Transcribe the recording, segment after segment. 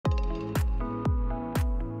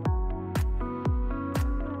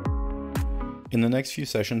In the next few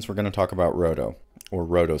sessions, we're going to talk about roto, or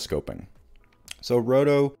rotoscoping. So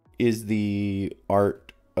roto is the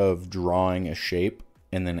art of drawing a shape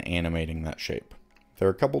and then animating that shape. There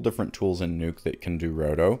are a couple different tools in Nuke that can do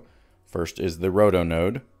roto. First is the Roto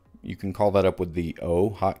Node. You can call that up with the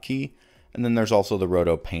O hotkey. And then there's also the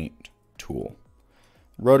Roto Paint tool.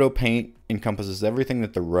 Roto Paint encompasses everything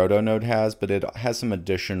that the Roto Node has, but it has some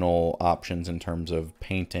additional options in terms of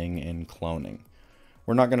painting and cloning.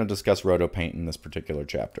 We're not going to discuss Roto Paint in this particular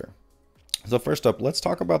chapter. So first up, let's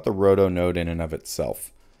talk about the Roto Node in and of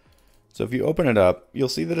itself. So if you open it up, you'll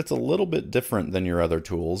see that it's a little bit different than your other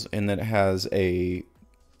tools in that it has a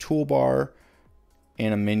toolbar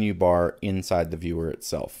and a menu bar inside the viewer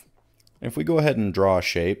itself. If we go ahead and draw a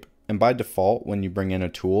shape, and by default, when you bring in a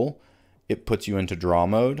tool, it puts you into draw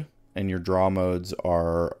mode, and your draw modes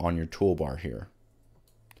are on your toolbar here.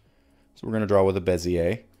 So we're going to draw with a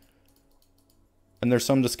Bezier. And there's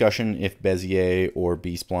some discussion if Bezier or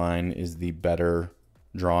B-spline is the better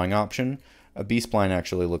drawing option. A B-spline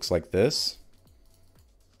actually looks like this.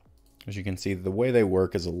 As you can see, the way they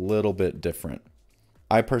work is a little bit different.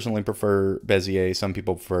 I personally prefer Bezier. Some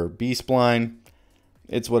people prefer B-spline.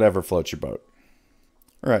 It's whatever floats your boat.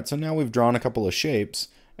 Alright, so now we've drawn a couple of shapes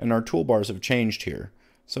and our toolbars have changed here.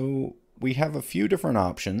 So we have a few different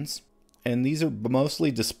options, and these are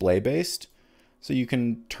mostly display based. So you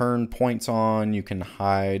can turn points on, you can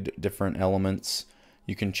hide different elements,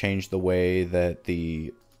 you can change the way that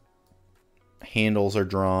the handles are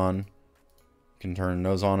drawn, you can turn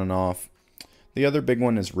those on and off. The other big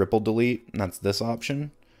one is ripple delete, and that's this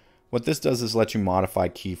option. What this does is let you modify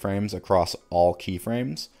keyframes across all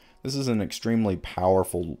keyframes. This is an extremely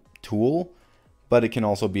powerful tool, but it can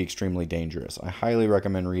also be extremely dangerous. I highly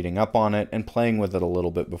recommend reading up on it and playing with it a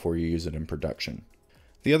little bit before you use it in production.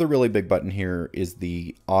 The other really big button here is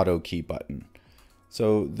the auto key button.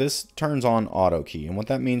 So this turns on auto key, and what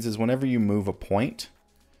that means is whenever you move a point,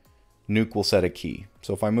 Nuke will set a key.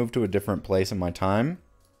 So if I move to a different place in my time,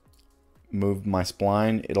 move my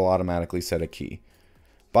spline, it'll automatically set a key.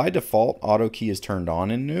 By default, auto key is turned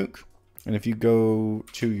on in Nuke. And if you go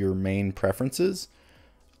to your main preferences,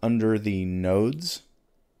 under the nodes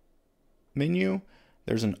menu,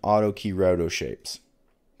 there's an auto key roto shapes.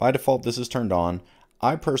 By default, this is turned on.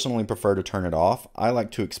 I personally prefer to turn it off. I like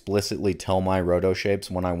to explicitly tell my roto shapes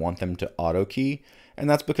when I want them to auto key. And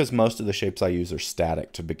that's because most of the shapes I use are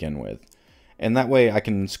static to begin with. And that way I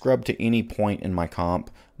can scrub to any point in my comp,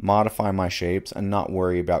 modify my shapes, and not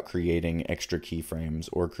worry about creating extra keyframes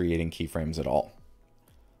or creating keyframes at all.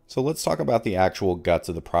 So let's talk about the actual guts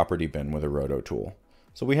of the property bin with a roto tool.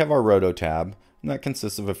 So we have our roto tab, and that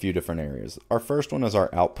consists of a few different areas. Our first one is our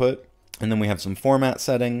output, and then we have some format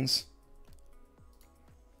settings,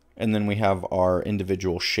 and then we have our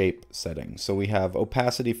individual shape settings. So we have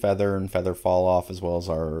opacity, feather, and feather fall off, as well as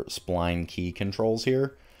our spline key controls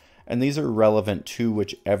here. And these are relevant to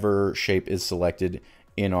whichever shape is selected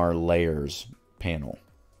in our layers panel.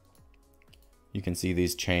 You can see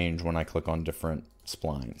these change when I click on different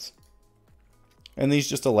splines. And these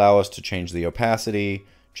just allow us to change the opacity,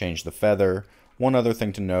 change the feather. One other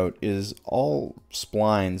thing to note is all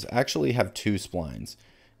splines actually have two splines.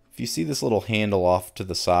 If you see this little handle off to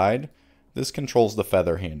the side, this controls the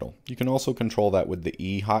feather handle. You can also control that with the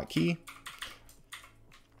E hotkey.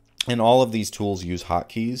 And all of these tools use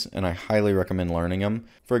hotkeys, and I highly recommend learning them.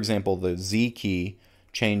 For example, the Z key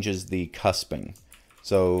changes the cusping.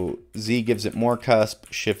 So Z gives it more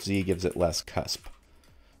cusp, Shift Z gives it less cusp.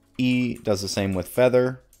 E does the same with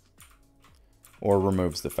feather, or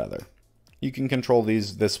removes the feather. You can control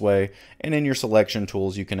these this way, and in your selection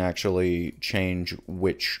tools you can actually change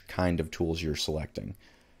which kind of tools you're selecting.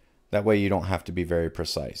 That way you don't have to be very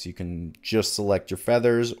precise. You can just select your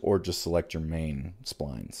feathers or just select your main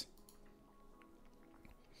splines.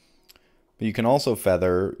 But you can also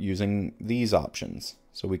feather using these options.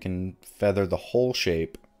 So we can feather the whole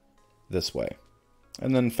shape this way.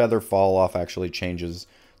 And then feather fall off actually changes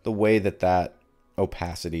the way that that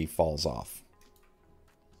opacity falls off.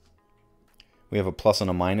 We have a plus and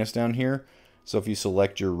a minus down here. So if you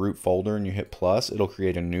select your root folder and you hit plus, it'll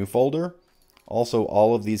create a new folder. Also,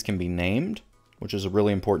 all of these can be named, which is a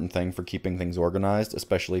really important thing for keeping things organized,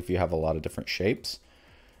 especially if you have a lot of different shapes.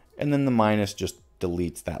 And then the minus just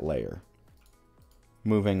deletes that layer.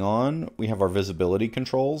 Moving on, we have our visibility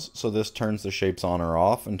controls. So this turns the shapes on or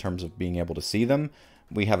off in terms of being able to see them.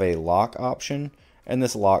 We have a lock option, and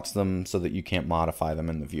this locks them so that you can't modify them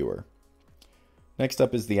in the viewer. Next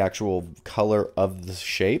up is the actual color of the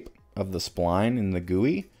shape of the spline in the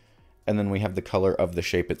GUI. And then we have the color of the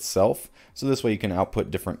shape itself. So this way you can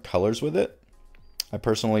output different colors with it. I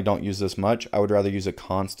personally don't use this much. I would rather use a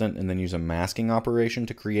constant and then use a masking operation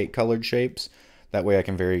to create colored shapes. That way I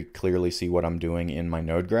can very clearly see what I'm doing in my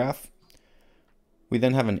node graph. We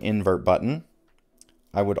then have an invert button.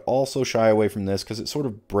 I would also shy away from this because it sort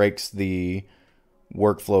of breaks the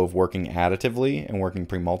workflow of working additively and working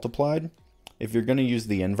pre-multiplied. If you're going to use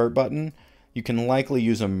the invert button, you can likely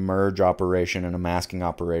use a merge operation and a masking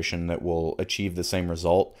operation that will achieve the same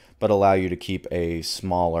result, but allow you to keep a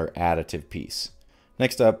smaller additive piece.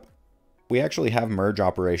 Next up, we actually have merge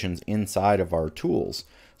operations inside of our tools.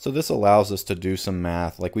 So this allows us to do some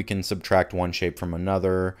math, like we can subtract one shape from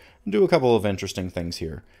another, and do a couple of interesting things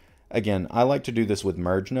here. Again, I like to do this with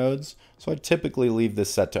merge nodes, so I typically leave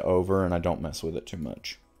this set to over and I don't mess with it too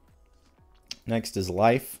much. Next is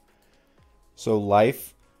life. So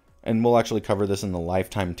life, and we'll actually cover this in the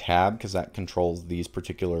lifetime tab because that controls these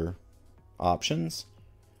particular options.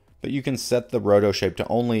 But you can set the roto shape to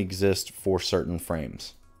only exist for certain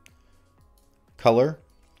frames. Color.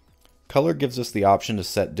 Color gives us the option to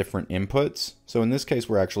set different inputs. So in this case,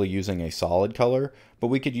 we're actually using a solid color, but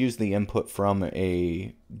we could use the input from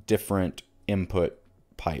a different input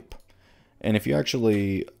pipe. And if you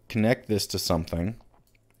actually connect this to something,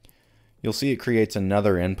 you'll see it creates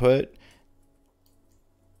another input.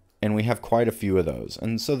 And we have quite a few of those.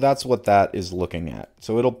 And so that's what that is looking at.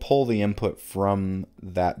 So it'll pull the input from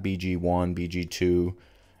that BG1, BG2,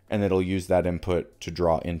 and it'll use that input to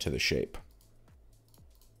draw into the shape.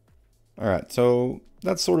 All right, so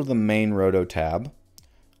that's sort of the main roto tab.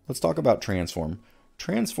 Let's talk about transform.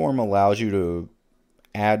 Transform allows you to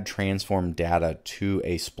add transform data to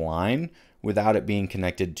a spline without it being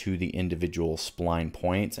connected to the individual spline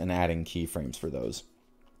points and adding keyframes for those.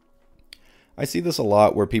 I see this a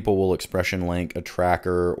lot where people will expression link a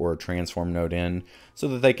tracker or a transform node in so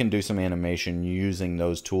that they can do some animation using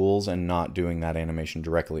those tools and not doing that animation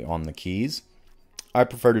directly on the keys. I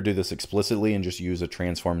prefer to do this explicitly and just use a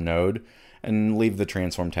transform node and leave the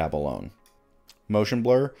transform tab alone. Motion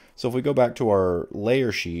blur. So if we go back to our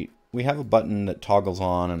layer sheet, we have a button that toggles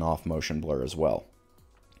on and off motion blur as well.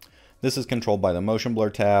 This is controlled by the motion blur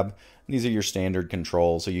tab. These are your standard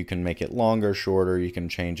controls, so you can make it longer, shorter, you can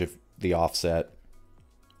change the offset.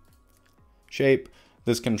 Shape,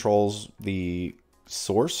 this controls the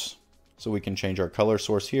source, so we can change our color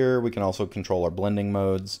source here. We can also control our blending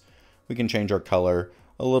modes. We can change our color,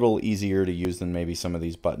 a little easier to use than maybe some of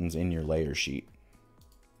these buttons in your layer sheet.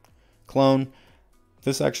 Clone,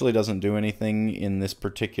 this actually doesn't do anything in this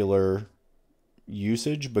particular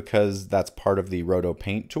usage because that's part of the Roto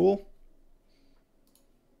Paint tool.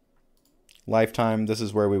 Lifetime, this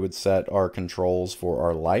is where we would set our controls for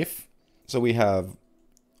our life. So we have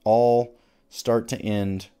all start to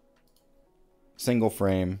end, single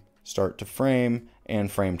frame, start to frame,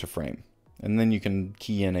 and frame to frame. And then you can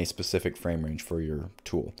key in a specific frame range for your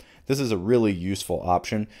tool. This is a really useful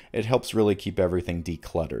option. It helps really keep everything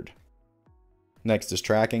decluttered. Next is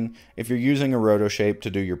tracking. If you're using a roto shape to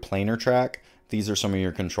do your planar track, these are some of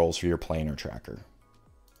your controls for your planar tracker.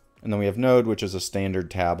 And then we have node, which is a standard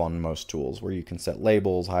tab on most tools where you can set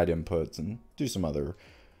labels, hide inputs, and do some other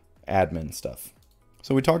admin stuff.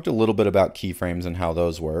 So we talked a little bit about keyframes and how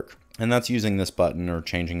those work, and that's using this button or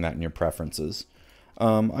changing that in your preferences.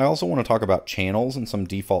 I also want to talk about channels and some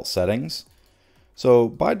default settings. So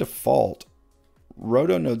by default,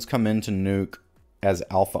 roto nodes come into Nuke as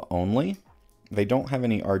alpha only. They don't have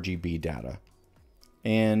any RGB data.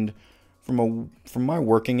 And from my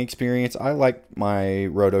working experience, I like my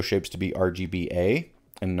roto shapes to be RGBA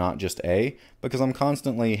and not just A, because I'm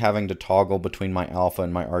constantly having to toggle between my alpha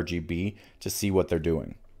and my RGB to see what they're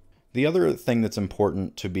doing. The other thing that's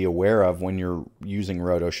important to be aware of when you're using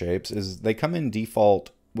roto shapes is they come in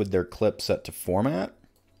default with their clip set to format.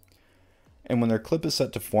 And when their clip is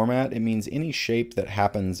set to format, it means any shape that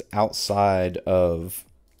happens outside of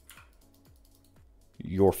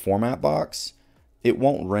your format box, it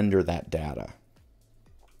won't render that data.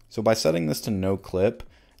 So by setting this to no clip,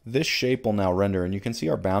 this shape will now render, and you can see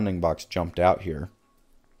our bounding box jumped out here.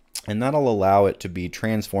 And that'll allow it to be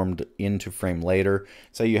transformed into frame later.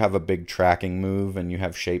 Say you have a big tracking move and you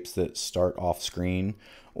have shapes that start off screen,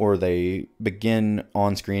 or they begin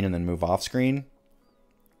on screen and then move off screen.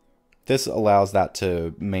 This allows that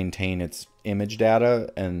to maintain its image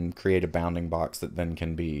data and create a bounding box that then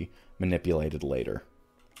can be manipulated later.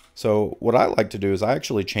 So what I like to do is I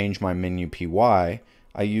actually change my menu PY.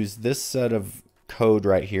 I use this set of code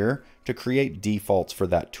right here to create defaults for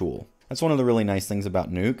that tool. That's one of the really nice things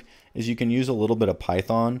about Nuke is you can use a little bit of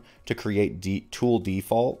Python to create tool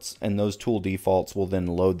defaults, and those tool defaults will then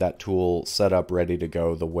load that tool set up ready to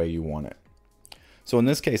go the way you want it. So in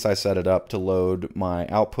this case, I set it up to load my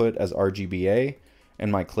output as RGBA,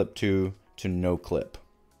 and my clip to no clip.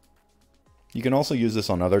 You can also use this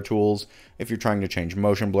on other tools if you're trying to change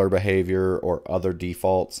motion blur behavior or other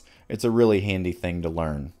defaults. It's a really handy thing to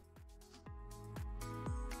learn.